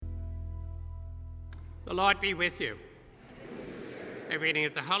The Lord be with you. A reading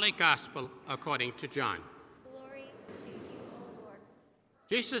of the Holy Gospel according to John. Glory to you, O Lord.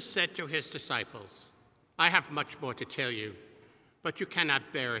 Jesus said to his disciples, I have much more to tell you, but you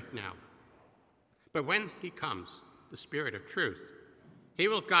cannot bear it now. But when he comes, the Spirit of truth, he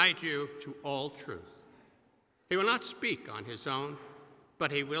will guide you to all truth. He will not speak on his own,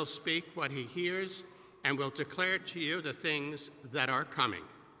 but he will speak what he hears and will declare to you the things that are coming.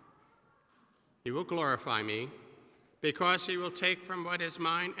 He will glorify me, because he will take from what is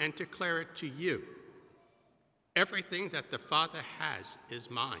mine and declare it to you. Everything that the Father has is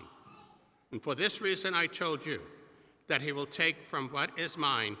mine. And for this reason I told you, that he will take from what is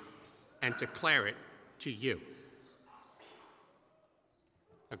mine and declare it to you.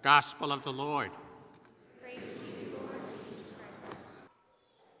 The Gospel of the Lord. Praise to you, Lord Jesus Christ.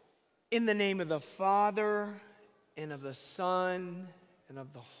 In the name of the Father, and of the Son, and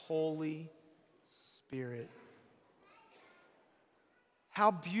of the Holy Spirit.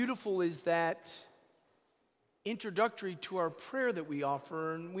 How beautiful is that introductory to our prayer that we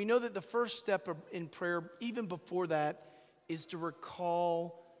offer. And we know that the first step in prayer, even before that, is to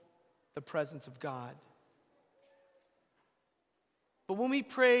recall the presence of God. But when we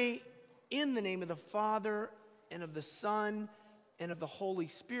pray in the name of the Father and of the Son and of the Holy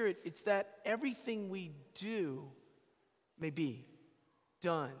Spirit, it's that everything we do may be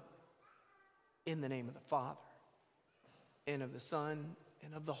done in the name of the Father and of the Son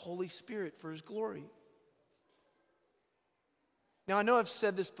and of the Holy Spirit for his glory. Now, I know I've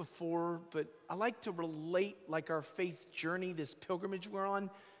said this before, but I like to relate like our faith journey, this pilgrimage we're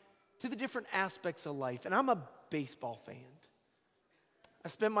on, to the different aspects of life. And I'm a baseball fan. I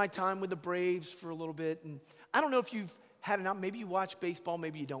spent my time with the Braves for a little bit, and I don't know if you've had it out. Maybe you watch baseball,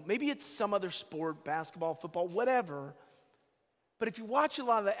 maybe you don't. Maybe it's some other sport, basketball, football, whatever. But if you watch a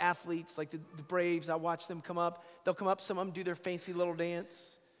lot of the athletes, like the Braves, I watch them come up. They'll come up, some of them do their fancy little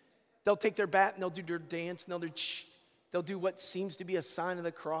dance. They'll take their bat and they'll do their dance, and they'll do what seems to be a sign of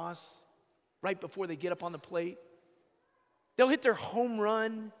the cross right before they get up on the plate. They'll hit their home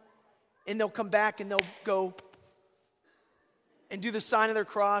run, and they'll come back and they'll go and do the sign of their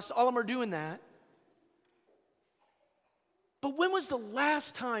cross. All of them are doing that. But when was the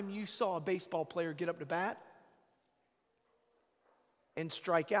last time you saw a baseball player get up to bat and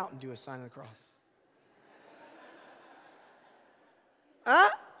strike out and do a sign of the cross?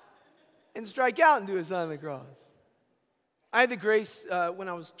 And strike out and do a sign of the cross. I had the grace when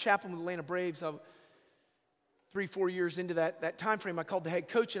I was chaplain with the Atlanta Braves, 3-4 years into that time frame, I called the head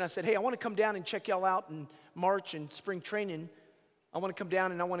coach and I said, hey, I want to come down and check y'all out in March and spring training. I want to come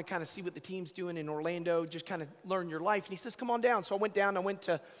down and I want to kind of see what the team's doing in Orlando, just kind of learn your life. And he says, come on down. So I went down, I went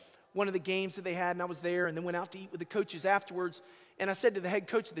to one of the games that they had, and I was there, and then went out to eat with the coaches afterwards. And I said to the head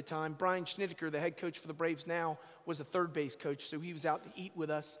coach at the time, Brian Schnittiker, the head coach for the Braves now, was a third base coach, so he was out to eat with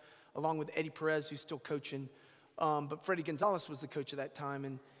us, along with Eddie Perez, who's still coaching. But Freddie Gonzalez was the coach at that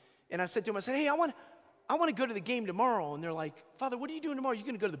time. And I said to him, I said, hey, I want to go to the game tomorrow. And they're like, Father, what are you doing tomorrow? You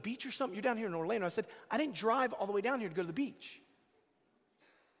going to go to the beach or something? You're down here in Orlando. I said, I didn't drive all the way down here to go to the beach.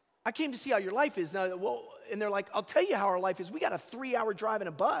 I came to see how your life is. Now, well, and they're like, I'll tell you how our life is. We got a 3-hour drive in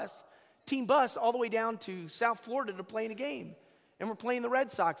a bus, team bus, all the way down to South Florida to play in a game. And we're playing the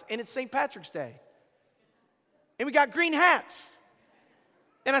Red Sox, and it's St. Patrick's Day. And we got green hats.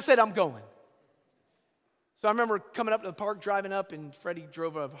 And I said, I'm going. So I remember coming up to the park, driving up, and Freddie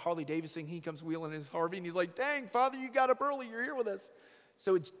drove a Harley Davidson. He comes wheeling his Harvey, and he's like, dang, Father, you got up early. You're here with us.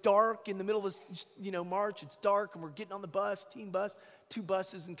 So it's dark in the middle of this, March. It's dark, and we're getting on the bus, team bus, 2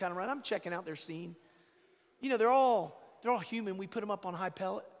 buses, and kind of I'm checking out their scene. They're all human. We put them up on high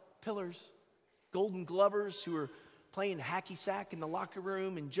pillars. Golden Glovers who are playing hacky sack in the locker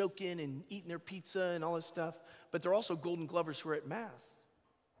room and joking and eating their pizza and all this stuff. But they're also Golden Glovers who are at Mass.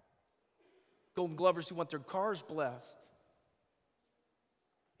 Golden Glovers who want their cars blessed.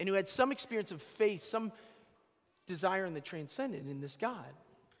 And who had some experience of faith, some desire in the transcendent in this God.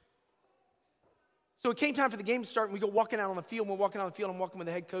 So it came time for the game to start, and we go walking out on the field. And we're walking on the field. I'm walking with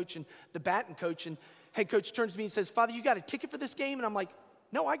the head coach and the batting coach. And head coach turns to me and says, Father, you got a ticket for this game? And I'm like,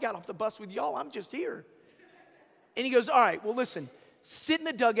 no, I got off the bus with y'all. I'm just here. And he goes, all right, well, listen, sit in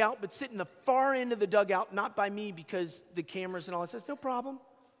the dugout, but sit in the far end of the dugout, not by me because the cameras and all that. Says, no problem.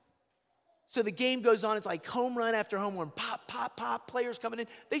 So the game goes on. It's like home run after home run. Pop, pop, pop. Players coming in.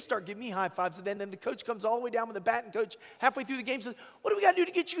 They start giving me high fives. And then the coach comes all the way down with the batting coach halfway through the game. Says, what do we got to do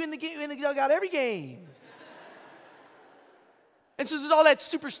to get you in the dugout every game? And so there's all that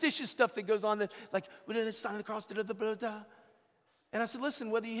superstitious stuff that goes on. That, like, we did a sign of the cross. Da, da, da, da. And I said,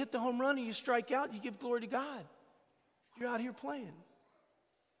 listen, whether you hit the home run or you strike out, you give glory to God. You're out here playing.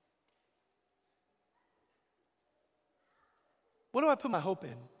 What do I put my hope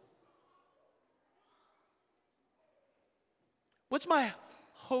in? What's my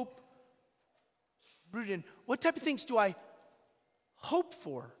hope rooted in? What type of things do I hope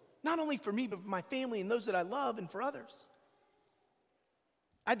for? Not only for me, but for my family and those that I love and for others.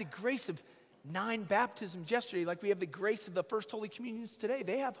 I had the grace of 9 baptisms yesterday, like we have the grace of the first Holy Communions today.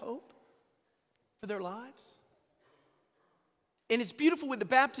 They have hope for their lives. And it's beautiful with the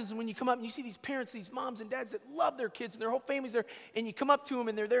baptism when you come up and you see these parents, these moms and dads that love their kids and their whole family's there, and you come up to them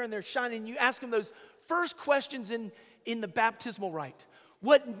and they're there and they're shining, and you ask them those first questions in the baptismal rite.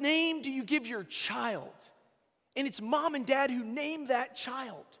 What name do you give your child? And it's mom and dad who name that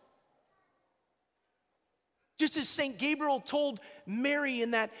child. Just as St. Gabriel told Mary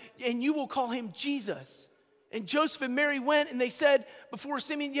in that, and you will call him Jesus. And Joseph and Mary went and they said before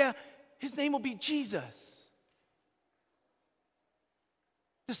Simeon, yeah, his name will be Jesus.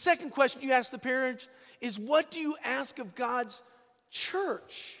 The second question you ask the parents is, what do you ask of God's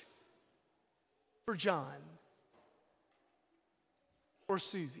church for John or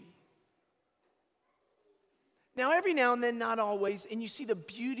Susie? Now, every now and then, not always, and you see the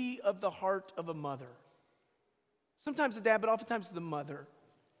beauty of the heart of a mother. Sometimes the dad, but oftentimes the mother.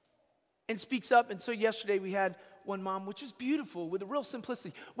 And speaks up. And so yesterday we had one mom, which is beautiful, with a real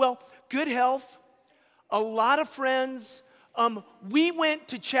simplicity. Well, good health, a lot of friends. We went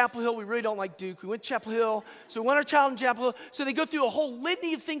to Chapel Hill. We really don't like Duke. We went to Chapel Hill. So we want our child in Chapel Hill. So they go through a whole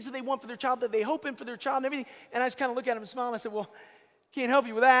litany of things that they want for their child, that they hope in for their child and everything. And I just kind of look at them and smile and I said, well, can't help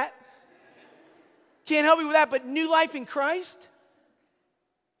you with that. Can't help you with that. But new life in Christ?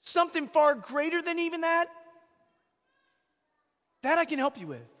 Something far greater than even that? That I can help you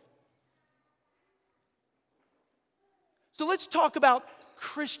with. So let's talk about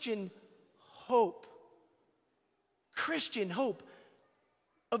Christian hope. Christian hope,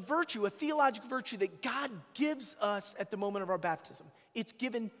 a virtue, a theological virtue that God gives us at the moment of our baptism. It's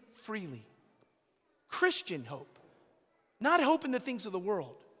given freely. Christian hope, not hope in the things of the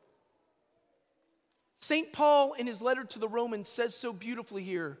world. St. Paul, in his letter to the Romans, says so beautifully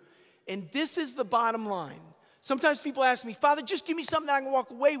here, and this is the bottom line. Sometimes people ask me, Father, just give me something that I can walk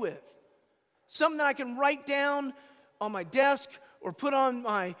away with, something that I can write down on my desk or put on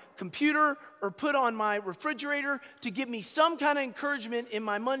my computer or put on my refrigerator to give me some kind of encouragement in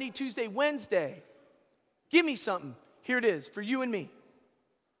my Monday, Tuesday, Wednesday. Give me something. Here it is for you and me.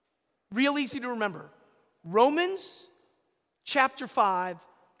 Real easy to remember. Romans chapter 5,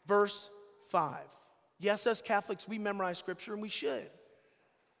 verse 5. Yes, us Catholics, we memorize Scripture, and we should.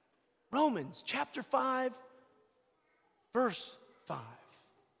 Romans chapter 5, verse 5.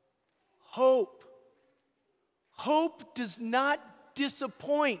 Hope. Hope does not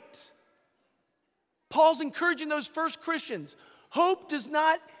disappoint. Paul's encouraging those first Christians. Hope does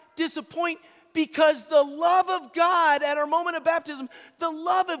not disappoint because the love of God at our moment of baptism, the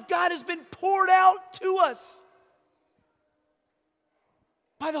love of God has been poured out to us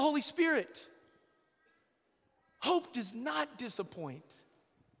by the Holy Spirit. Hope does not disappoint.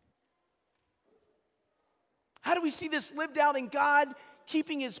 How do we see this lived out in God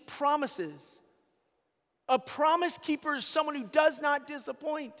keeping His promises? A promise keeper is someone who does not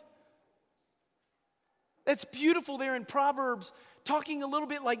disappoint. That's beautiful there in Proverbs, talking a little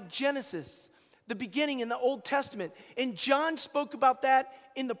bit like Genesis, the beginning in the Old Testament. And John spoke about that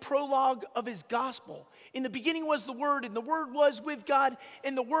in the prologue of his gospel. In the beginning was the Word, and the Word was with God,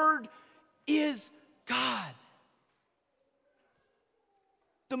 and the Word is God.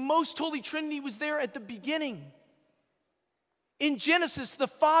 The most holy Trinity was there at the beginning. In Genesis, the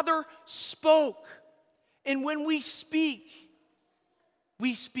Father spoke. And when we speak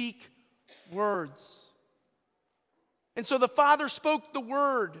words. And so the Father spoke the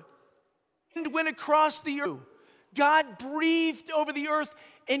word and went across the earth. God breathed over the earth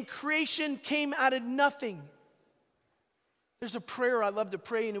and creation came out of nothing. There's a prayer I love to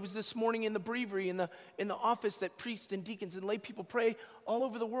pray, and it was this morning in the breviary, in the office that priests and deacons and lay people pray all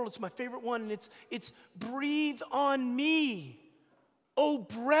over the world. It's my favorite one, and it's breathe on me, O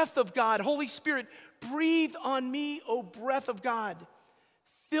breath of God. Holy Spirit, breathe on me, O breath of God.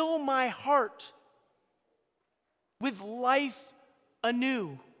 Fill my heart with life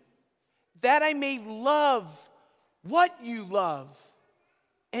anew, that I may love what you love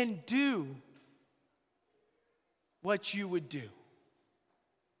and do what you would do.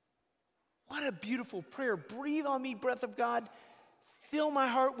 What a beautiful prayer. Breathe on me, breath of God. Fill my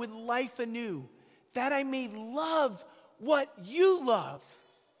heart with life anew, that I may love what you love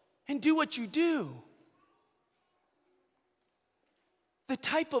and do what you do. The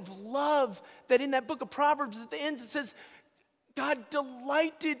type of love that in that book of Proverbs at the end it says, God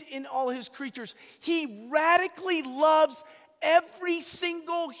delighted in all his creatures. He radically loves every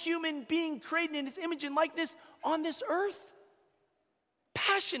single human being created in his image and likeness on this earth.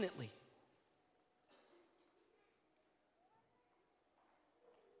 Passionately.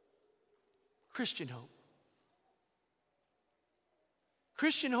 Christian hope.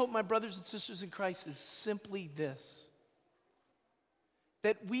 Christian hope, my brothers and sisters in Christ, is simply this: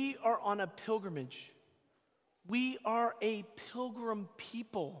 that we are on a pilgrimage. We are a pilgrim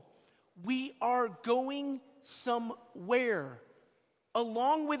people. We are going somewhere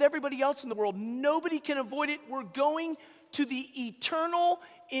along with everybody else in the world. Nobody can avoid it. We're going to the eternal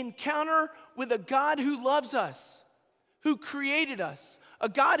encounter with a God who loves us, who created us, a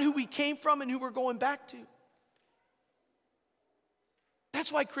God who we came from and who we're going back to.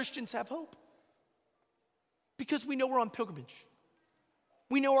 That's why Christians have hope, because we know we're on pilgrimage.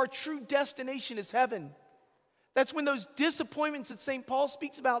 We know our true destination is heaven. That's when those disappointments that St. Paul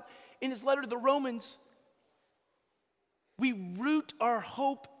speaks about in his letter to the Romans, we root our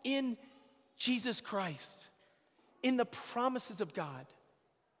hope in Jesus Christ, in the promises of God.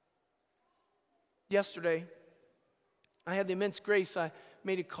 Yesterday, I had the immense grace. I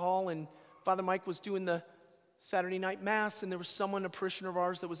made a call, and Father Mike was doing the Saturday night mass, and there was someone, a parishioner of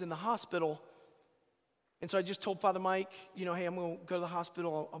ours, that was in the hospital. And so I just told Father Mike, hey, I'm going to go to the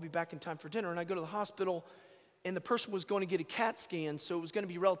hospital. I'll be back in time for dinner. And I go to the hospital, and the person was going to get a CAT scan, so it was going to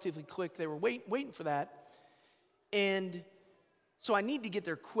be relatively quick. They were waiting for that. And so I need to get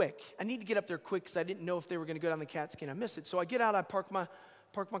there quick. I need to get up there quick because I didn't know if they were going to go down the CAT scan. I missed it. So I get out, I park my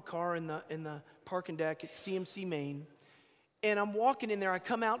car in the parking deck at CMC Main, and I'm walking in there. I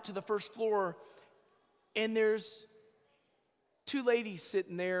come out to the first floor, and there's two ladies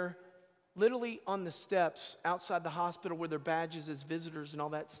sitting there literally on the steps outside the hospital with their badges as visitors and all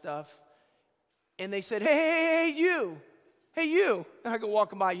that stuff. And they said, hey, you. And I go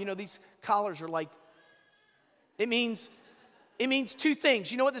walking by. These collars are like, it means two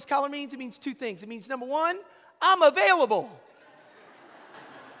things. You know what this collar means? It means two things. It means, number one, I'm available.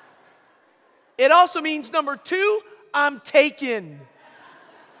 It also means, number two, I'm taken.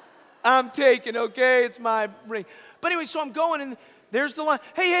 Okay? It's my ring. But anyway, so I'm going, and there's the line.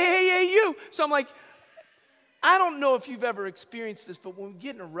 Hey, you. So I'm like, I don't know if you've ever experienced this, but when we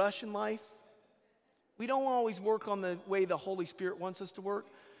get in a rush in life, we don't always work on the way the Holy Spirit wants us to work.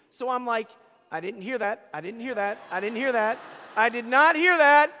 So I'm like, I didn't hear that. I did not hear that. I did not hear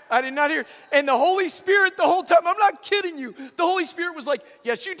it. And the Holy Spirit the whole time, I'm not kidding you. The Holy Spirit was like,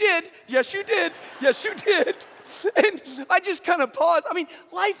 yes, you did. Yes, you did. Yes, you did. And I just kind of paused. I mean,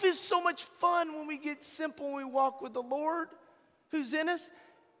 life is so much fun when we get simple, when we walk with the Lord who's in us.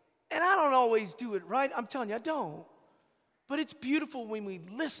 And I don't always do it right. I'm telling you, I don't. But it's beautiful when we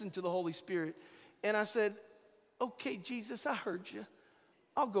listen to the Holy Spirit. And I said, okay, Jesus, I heard you.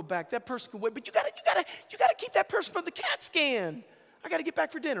 I'll go back. That person can wait, but you gotta keep that person from the CAT scan. I gotta get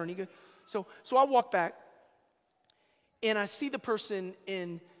back for dinner. And he goes, so I walk back, and I see the person,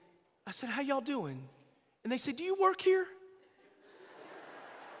 and I said, how y'all doing? And they said, do you work here?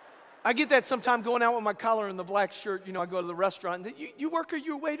 I get that sometime going out with my collar and the black shirt. I go to the restaurant. And you work here?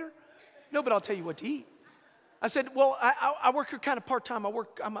 You a waiter? No, but I'll tell you what to eat. I said, well, I work here kind of part-time.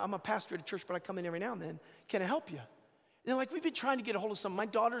 I'm a pastor at a church, but I come in every now and then. Can I help you? And they're like, we've been trying to get a hold of some. My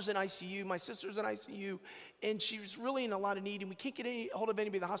daughter's in ICU. My sister's in ICU. And she's really in a lot of need, and we can't get a hold of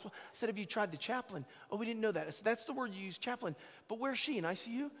anybody in the hospital. I said, have you tried the chaplain? Oh, we didn't know that. I said, that's the word you use, chaplain. But where's she, in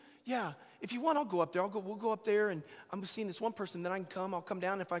ICU? Yeah. If you want, I'll go up there. We'll go up there, and I'm seeing this one person. Then I can come. I'll come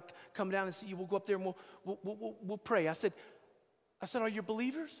down. If I come down and see you, we'll go up there, and we'll pray. I said, are you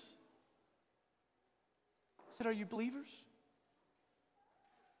believers? I said, are you believers?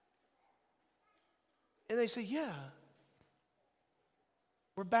 And they say, yeah.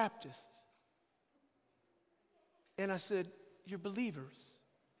 We're Baptist. And I said, you're believers.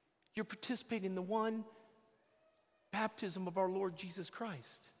 You're participating in the one baptism of our Lord Jesus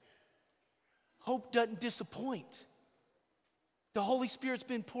Christ. Hope doesn't disappoint. The Holy Spirit's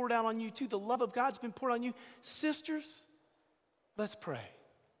been poured out on you too. The love of God's been poured on you. Sisters, let's pray.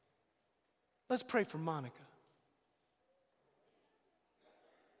 Let's pray for Monica.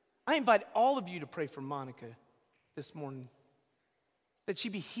 I invite all of you to pray for Monica this morning, that she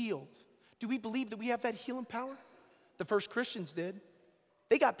be healed. Do we believe that we have that healing power? The first Christians did.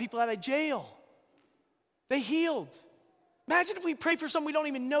 They got people out of jail. They healed. Imagine if we pray for someone we don't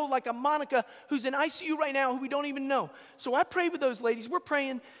even know, like a Monica who's in ICU right now, who we don't even know. So I pray with those ladies. We're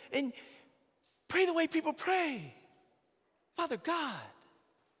praying, and pray the way people pray. Father God,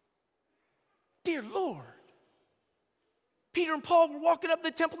 dear Lord. Peter and Paul were walking up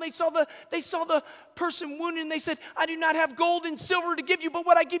the temple, and they saw the person wounded, and they said, I do not have gold and silver to give you, but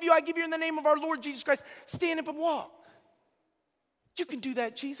what I give you in the name of our Lord Jesus Christ. Stand up and walk. You can do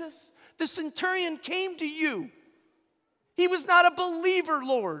that, Jesus. The centurion came to you. He was not a believer,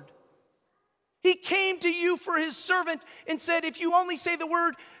 Lord. He came to you for his servant and said, if you only say the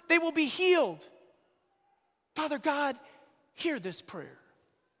word, they will be healed. Father God, hear this prayer.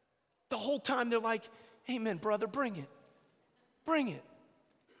 The whole time they're like, amen, brother, bring it. Bring it.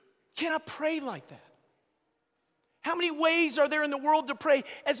 Can I pray like that? How many ways are there in the world to pray?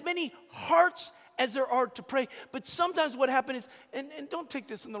 As many hearts as there are to pray. But sometimes what happens is, and don't take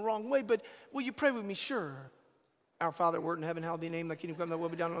this in the wrong way, but will you pray with me? Sure. Our Father who art in heaven, hallowed be thy name, thy kingdom come, thy will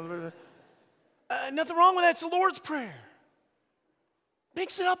be done on the earth. Nothing wrong with that. It's the Lord's Prayer.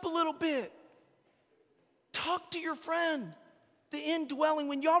 Mix it up a little bit. Talk to your friend. The indwelling.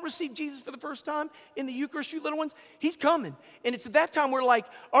 When y'all receive Jesus for the first time in the Eucharist, you little ones, he's coming. And it's at that time we're like,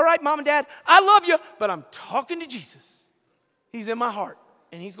 all right, mom and dad, I love you, but I'm talking to Jesus. He's in my heart,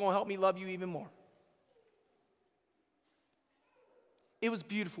 and he's going to help me love you even more. It was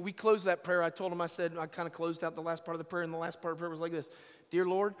beautiful. We closed that prayer. I told him, I kind of closed out the last part of the prayer, and the last part of the prayer was like this. Dear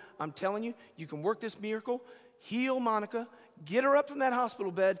Lord, I'm telling you, you can work this miracle, heal Monica, get her up from that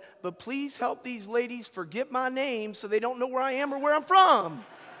hospital bed, but please help these ladies forget my name so they don't know where I am or where I'm from.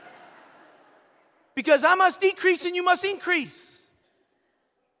 Because I must decrease and you must increase.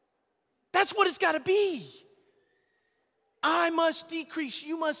 That's what it's got to be. I must decrease,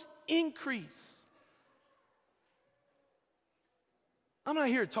 you must increase. I'm not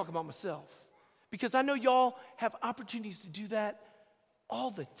here to talk about myself, because I know y'all have opportunities to do that all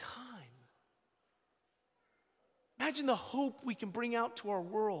the time. Imagine the hope we can bring out to our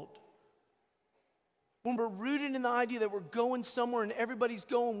world when we're rooted in the idea that we're going somewhere and everybody's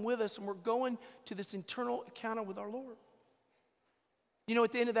going with us and we're going to this eternal encounter with our Lord. You know,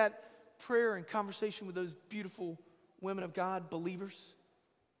 at the end of that prayer and conversation with those beautiful women of God, believers,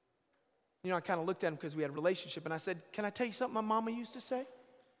 you know, I kind of looked at them because we had a relationship, and I said, can I tell you something my mama used to say?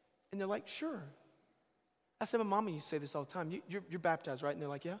 And they're like, sure. I said, my mama used to say this all the time. You're baptized, right? And they're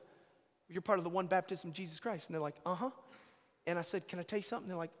like, yeah. You're part of the one baptism of Jesus Christ. And they're like, uh-huh. And I said, can I tell you something?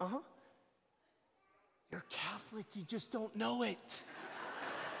 And they're like, uh-huh. You're Catholic, you just don't know it.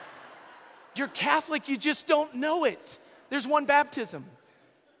 You're Catholic, you just don't know it. There's one baptism.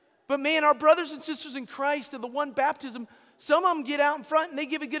 But man, our brothers and sisters in Christ and the one baptism, some of them get out in front and they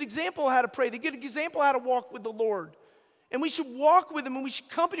give a good example of how to pray. They give an example of how to walk with the Lord. And we should walk with them and we should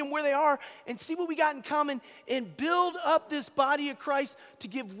accompany them where they are and see what we got in common and build up this body of Christ to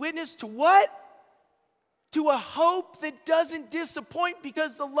give witness to what? To a hope that doesn't disappoint,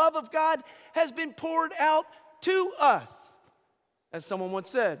 because the love of God has been poured out to us. As someone once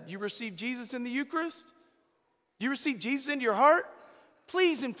said, you receive Jesus in the Eucharist? You receive Jesus into your heart?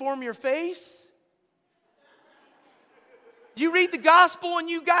 Please inform your face. You read the gospel and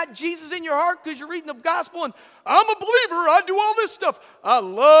you got Jesus in your heart because you're reading the gospel and I'm a believer, I do all this stuff. I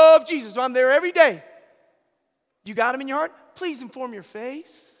love Jesus, I'm there every day. You got him in your heart? Please inform your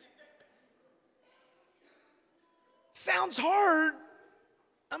face. Sounds hard.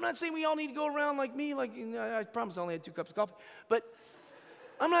 I'm not saying we all need to go around like me, like I promise I only had 2 cups of coffee. But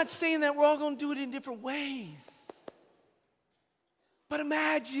I'm not saying that we're all going to do it in different ways. But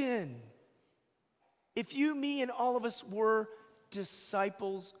imagine if you, me, and all of us were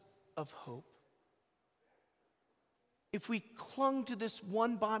disciples of hope. If we clung to this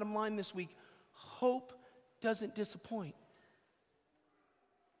one bottom line this week, hope doesn't disappoint.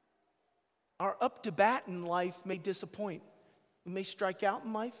 Our up to bat in life may disappoint. We may strike out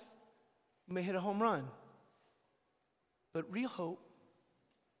in life. We may hit a home run. But real hope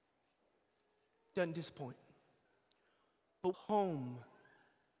doesn't disappoint. But home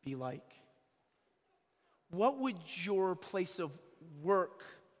be like? What would your place of work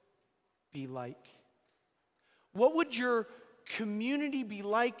be like? What would your community be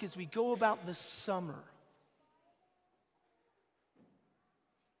like as we go about this summer?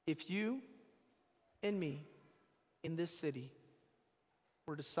 If you and me in this city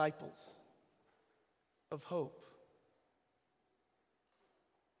were disciples of hope.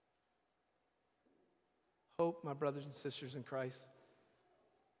 Hope, my brothers and sisters in Christ,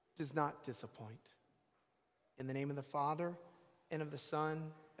 does not disappoint. In the name of the Father, and of the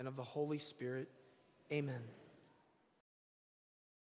Son, and of the Holy Spirit, amen.